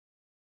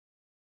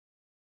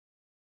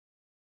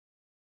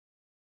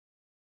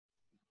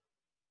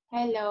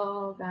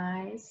Hello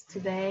guys,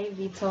 today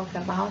we talk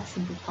about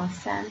simple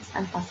past tense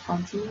and past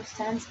continuous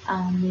tense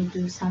and we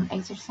do some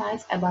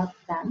exercise about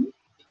them.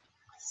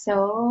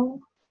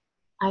 So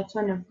I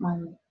turn off my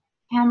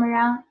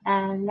camera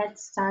and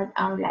let's start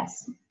our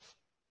lesson.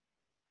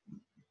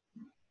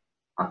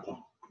 Okay,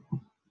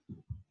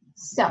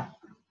 so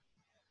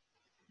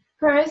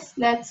first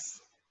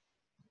let's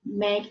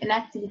make an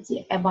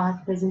activity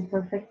about present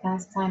perfect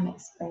tense time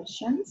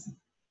expressions.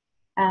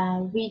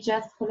 We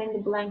just fill in the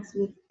blanks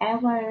with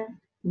ever,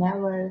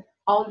 never,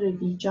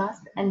 already,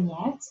 just, and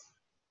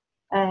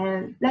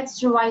yet.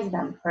 Let's revise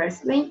them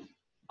firstly.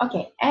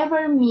 Okay,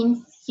 ever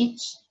means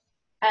hitch,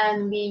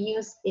 and we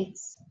use it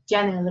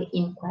generally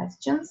in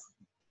questions.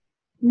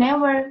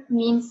 Never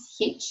means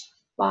hitch,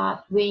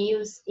 but we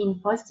use in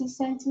positive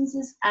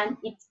sentences and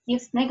it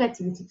gives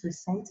negativity to the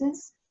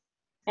sentence.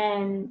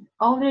 And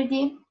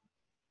already,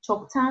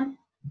 çoktan,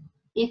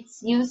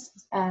 it's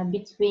used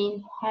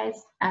between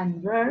has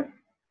and verb.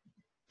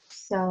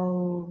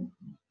 So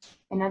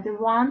another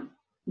one,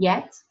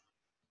 yet.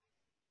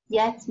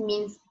 Yet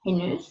means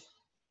henüz.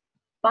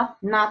 But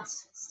not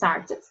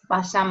started,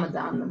 başlanmadı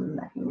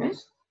anlamında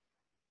henüz.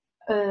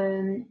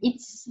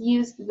 It's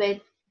used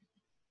with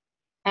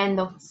end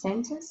of the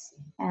sentence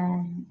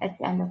and at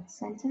the end of the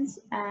sentence,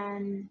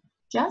 and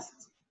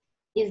just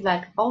is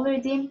like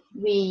already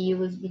we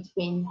use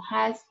between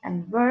has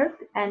and verb,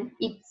 and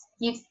it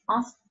gives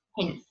us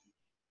henüz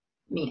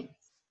means.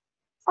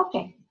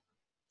 Okay,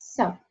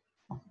 so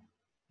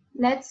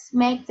let's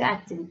make the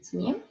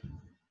activity.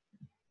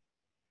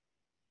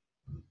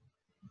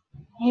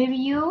 Have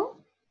you,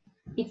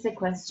 it's a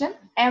question,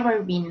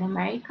 ever been in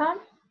America?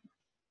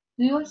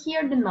 Do you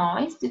hear the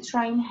noise? The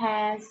train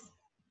has,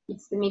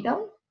 it's the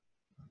middle.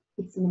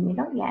 It's in the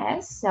middle,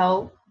 yes.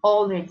 So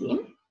already.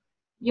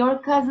 Your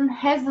cousin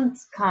hasn't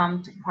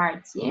come to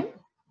party.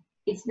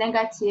 It's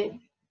negative.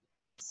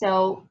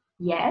 So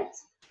yet.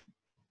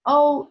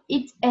 Oh,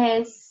 it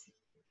is.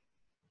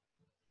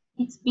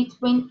 It's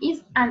between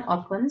is and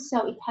open.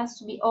 So it has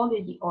to be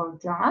already or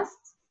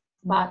just.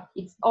 But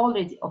it's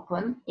already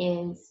open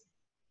is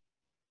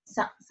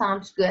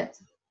sounds good.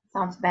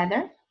 Sounds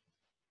better.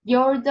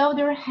 Your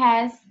daughter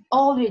has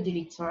already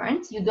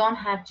returned. You don't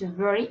have to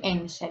worry,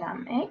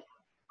 endişelenmek.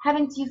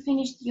 Haven't you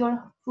finished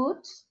your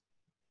food?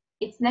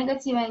 It's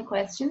negative and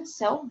question,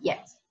 so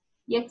yet.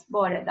 Yet bu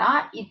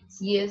arada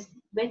it's used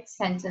with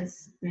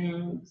sentence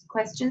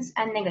questions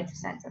and negative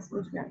sentence.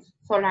 Unutmuyoruz.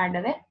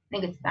 Sorularda ve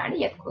negatiflerde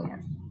yet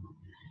kullanıyoruz.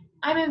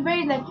 I'm a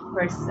very lucky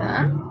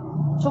person.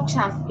 Çok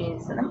şanslı bir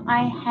insanım.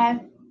 I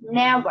have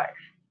never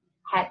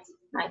had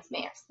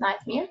nightmares.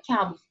 Nightmare,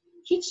 kabus.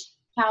 Hiç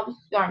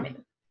kabus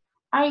görmedim.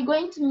 Are you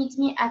going to meet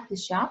me at the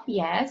shop?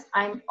 Yes,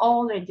 I'm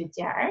already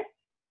there.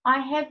 I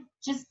have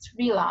just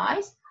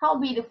realized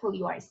how beautiful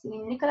you are.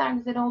 Senin ne kadar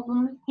güzel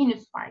olduğunu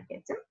henüz fark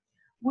ettim.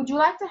 Would you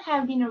like to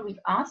have dinner with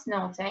us?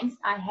 No, thanks.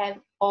 I have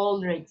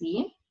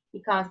already,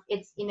 because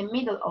it's in the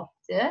middle of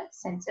the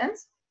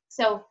sentence.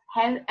 So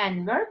have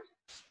and verb,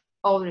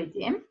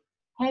 already.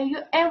 Have you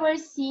ever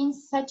seen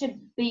such a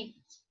big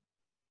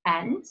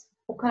ant?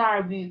 O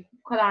kadar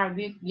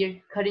büyük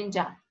bir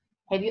karınca.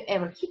 Have you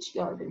ever hiç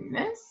gördün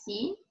mü?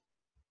 See.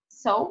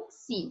 So,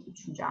 see,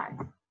 üçüncü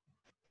halde.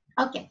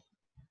 Okay,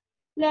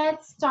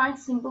 let's start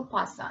simple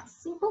past tense.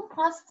 Simple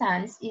past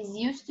tense is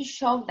used to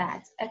show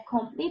that a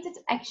completed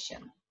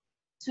action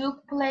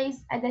took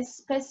place at a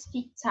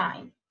specific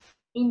time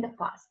in the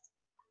past.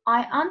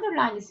 I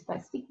underline the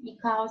specific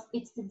because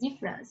it's the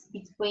difference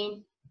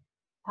between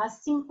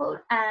past simple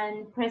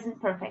and present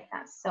perfect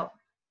tense. So,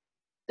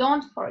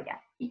 don't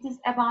forget, it is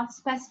about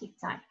specific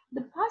time.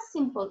 The past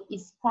simple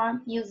is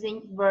formed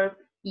using verb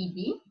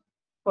ed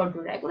for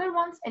the regular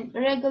ones and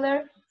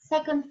irregular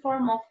second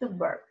form of the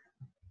verb.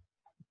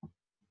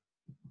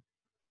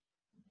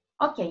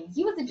 Okay,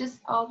 usages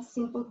of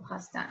simple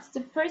past tense.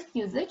 The first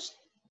usage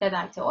that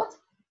I taught,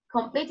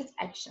 completed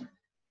action.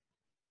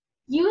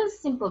 Use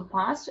simple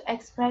past to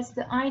express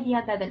the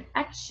idea that an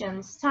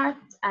action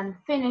started and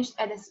finished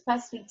at a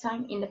specific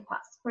time in the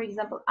past. For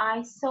example,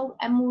 I saw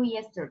a movie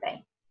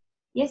yesterday.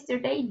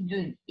 Yesterday,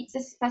 dün. It's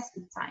a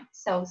specific time.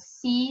 So,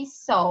 see,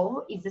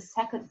 saw is the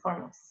second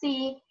form of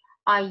see.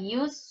 I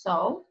use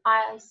saw.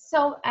 I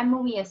saw a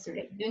movie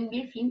yesterday. Dün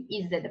bir film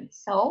izledim.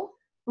 So,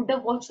 burada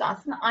watch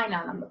aslında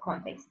aynı anlamda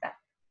kontekste.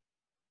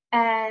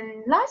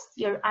 And last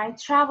year I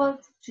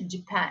traveled to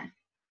Japan.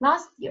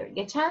 Last year,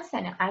 geçen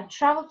sene I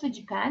traveled to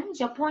Japan.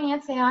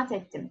 Japonya'ya seyahat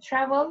ettim.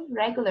 Travel,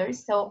 regular,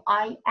 so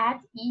I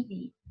add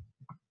ed.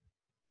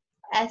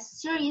 A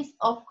series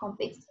of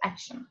completed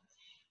action.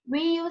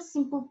 We use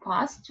simple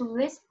past to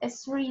list a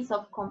series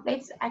of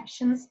complex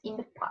actions in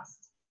the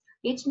past.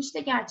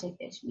 Geçmişte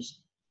gerçekleşmiş,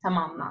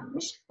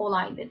 tamamlanmış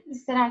olayları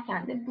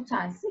listelerken de bu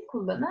tensi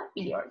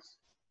kullanabiliyoruz.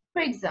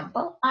 For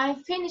example, I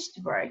finished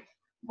work,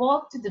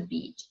 walked to the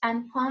beach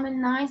and found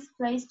a nice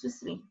place to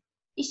swim.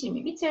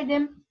 İşimi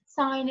bitirdim,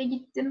 sahile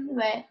gittim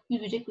ve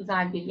yüzecek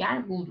güzel bir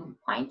yer buldum.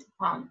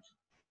 Found.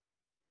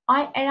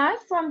 I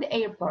arrived from the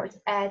airport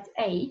at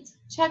 8,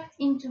 checked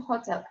into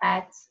hotel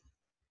at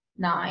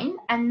 9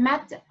 and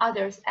met the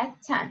others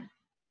at 10.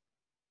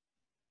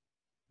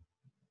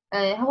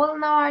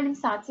 Havaalanına vardım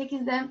saat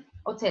 8'de.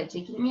 Otel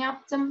check-in'imi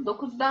yaptım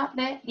 9'da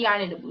ve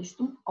diğerleriyle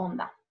buluştum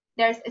 10'da.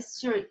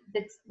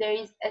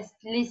 There is a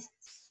list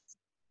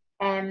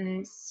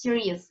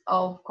series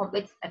of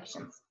complex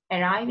actions: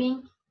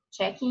 arriving,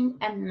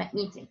 checking, and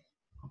meeting.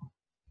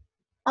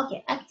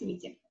 Okay,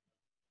 activity.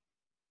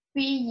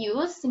 We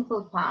use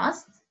simple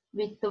past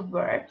with the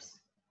verbs.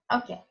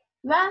 Okay,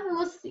 when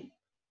Lucy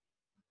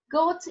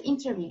go to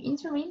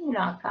interview,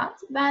 mülakat.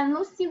 When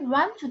Lucy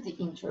went to the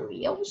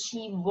interview,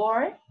 she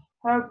wore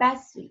her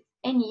best suit.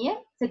 En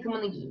iyi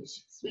takımını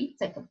giymiş. Suit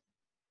takım.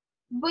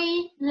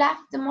 We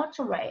left the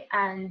motorway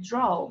and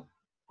drove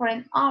for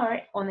an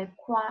hour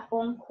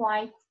on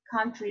quiet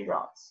country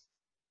roads.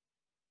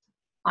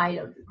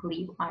 Ayrıldık,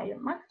 leave,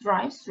 ayrılmak,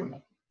 drive,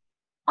 sürmek.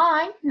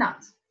 I'm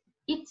not.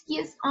 It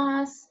gives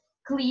us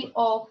clue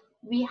of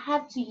we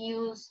had to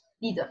use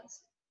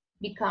didn't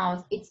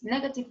because it's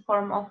negative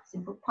form of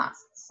simple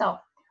past. So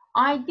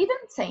I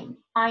didn't think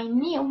I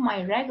knew my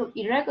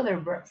irregular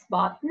verbs,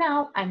 but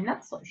now I'm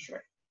not so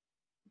sure.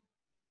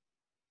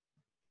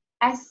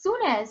 As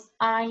soon as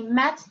I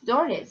met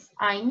Doris,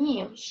 I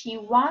knew she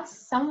was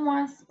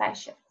someone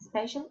special,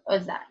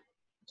 özel.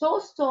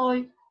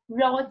 Tolstoy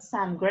wrote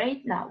some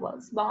great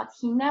novels, but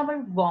he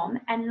never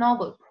won a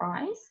Nobel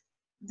Prize.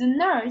 The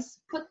nurse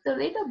put the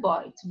little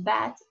boy to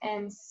bed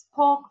and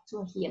spoke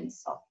to him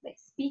softly.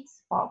 Speak,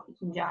 spoke,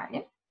 ikinci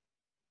hali.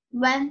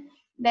 When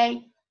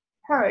they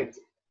heard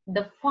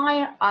the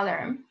fire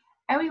alarm,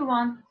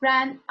 everyone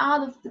ran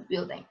out of the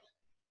building.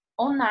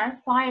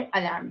 Onlar fire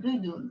alarm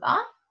duyduğunda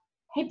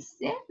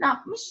hepsi ne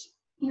yapmış?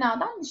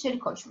 Binadan dışarı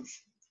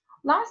koşmuş.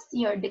 Last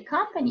year, the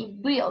company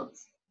built,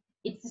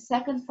 it's the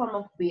second form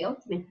of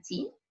build with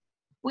T,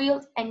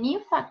 built a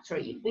new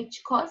factory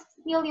which cost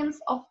millions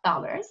of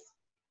dollars.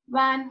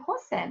 When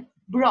Jose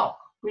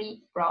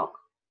broke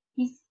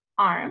his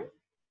arm,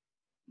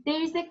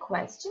 there is a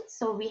question,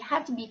 so we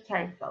have to be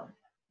careful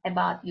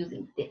about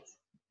using did.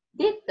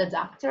 Did the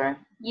doctor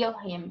give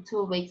him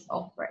 2 weeks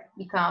of work?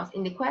 Because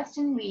in the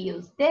question we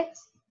use did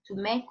to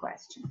make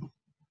question.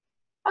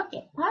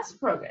 Okay, past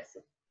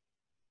progressive.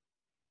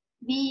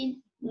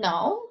 We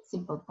know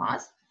simple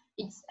past,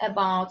 it's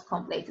about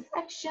completed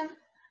action,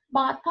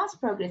 but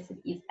past progressive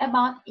is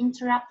about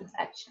interrupted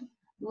action,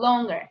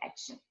 longer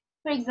action.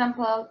 For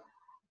example,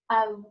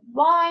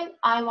 while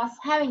I was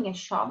having a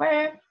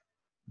shower,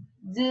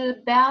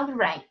 the bell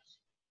rang.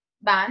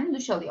 Ben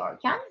duş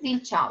alıyorken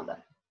zil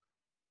çaldı.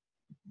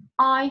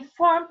 I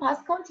form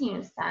past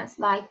continuous tense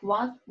like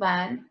was,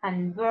 when,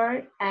 and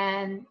were,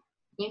 and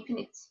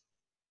infinite.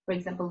 For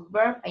example,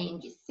 verb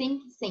ing,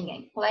 sing,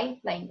 singing,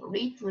 play, playing,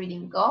 read,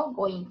 reading, go,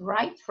 going,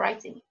 write,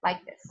 writing,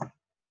 like this.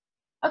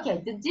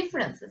 Okay, the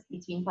differences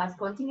between past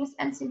continuous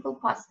and simple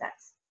past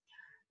tense.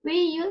 We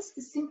use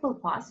the simple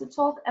past to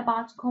talk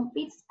about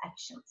complete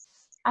actions.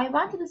 I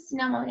went to the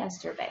cinema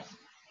yesterday.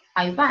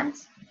 I went,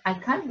 I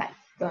came back,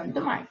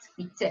 döndüm artık,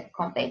 bitti,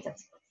 completed.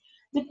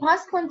 The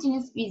past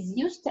continuous is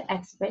used to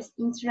express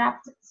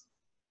interrupted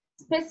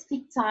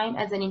specific time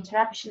as an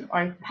interruption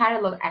or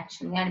parallel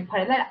action. Yani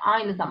paralel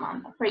aynı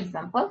zamanda. For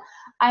example,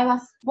 I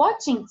was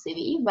watching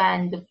TV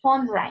when the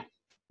phone rang.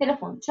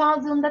 Telefon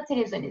çaldığında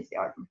televizyon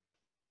izliyordum.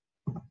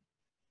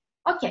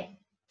 Okay,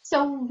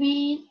 so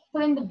we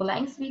fill in the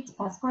blanks with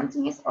past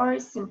continuous or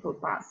simple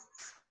past.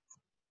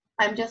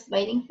 I'm just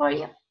waiting for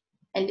you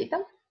a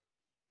little.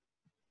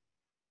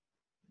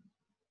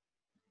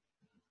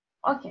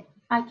 Okay,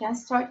 I can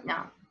start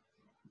now.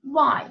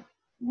 Why?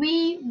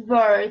 We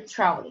were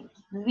traveling.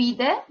 We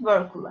de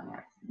were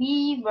kullanıyoruz.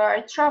 We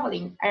were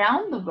traveling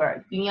around the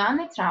world. Dünyanın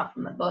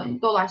etrafında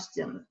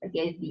dolaştığımızda,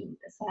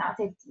 gezdiğimizde, seyahat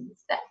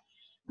ettiğimizde.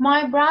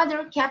 My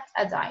brother kept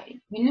a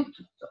diary. Günlük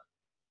tuttu.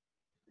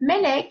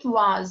 Melek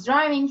was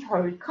driving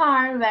her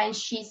car when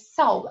she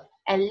saw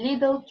a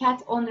little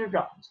cat on the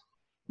road.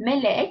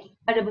 Melek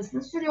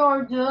arabasını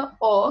sürüyordu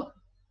o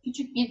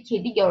küçük bir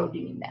kedi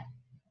gördüğünde.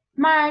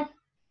 Mert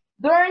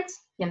burned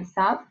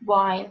himself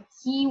while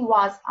he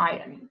was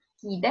ironing.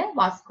 He de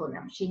was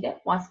kullanılmış. She de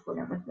was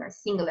kullanılmış.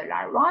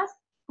 Singularlar was,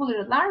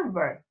 plurallar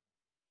were.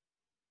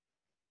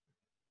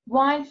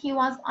 While he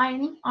was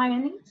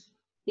ironing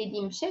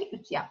dediğim şey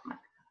ütü yapmak.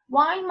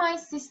 While my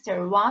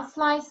sister was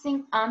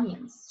slicing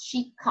onions, she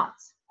cut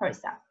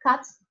herself.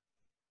 Cut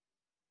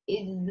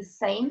is the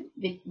same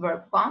with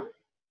verb one.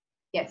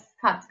 Yes,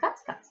 cut.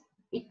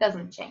 It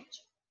doesn't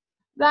change.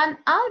 When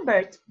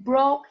Albert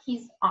broke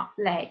his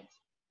leg,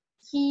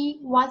 he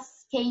was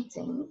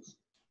skating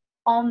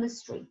on the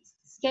street.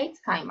 Skate,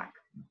 kaymak.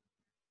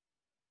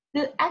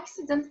 The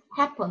accident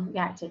happened,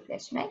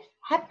 gerçekleşmek.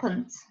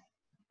 Happened,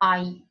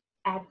 I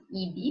add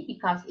ed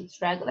because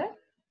it's regular.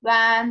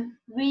 While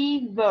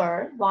we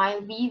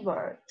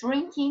were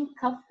drinking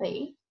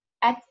coffee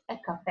at a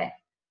cafe.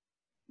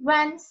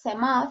 When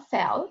Sema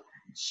fell,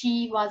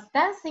 she was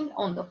dancing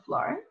on the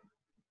floor.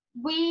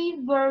 We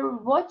were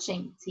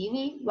watching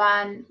TV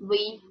when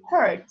we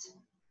heard,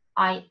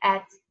 I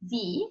add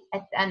D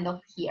at the end of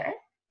here,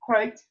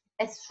 heard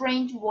a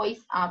strange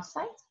voice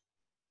outside.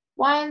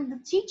 While the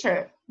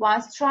teacher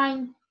was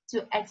trying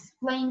to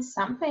explain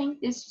something,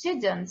 the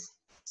students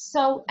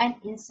saw an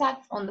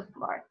insect on the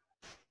floor.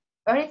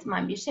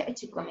 Öğretmen bir şey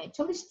açıklamaya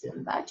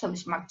çalıştığında,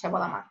 çalışmak,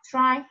 çabalamak,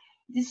 try.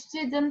 The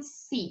student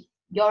see,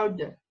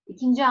 gördü.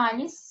 İkinci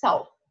hali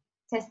saw.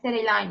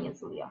 Testereyle aynı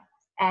yazılıyor.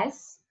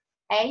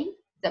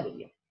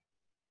 S-A-W.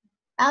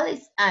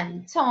 Alice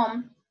and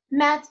Tom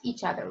met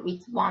each other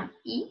with one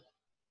E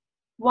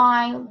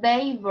while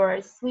they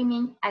were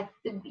swimming at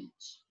the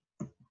beach.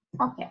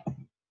 Okay,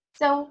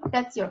 so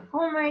that's your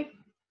homework.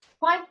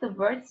 Find the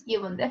words,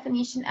 give a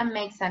definition, and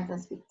make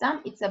sentence with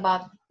them. It's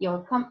about your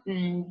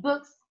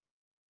books,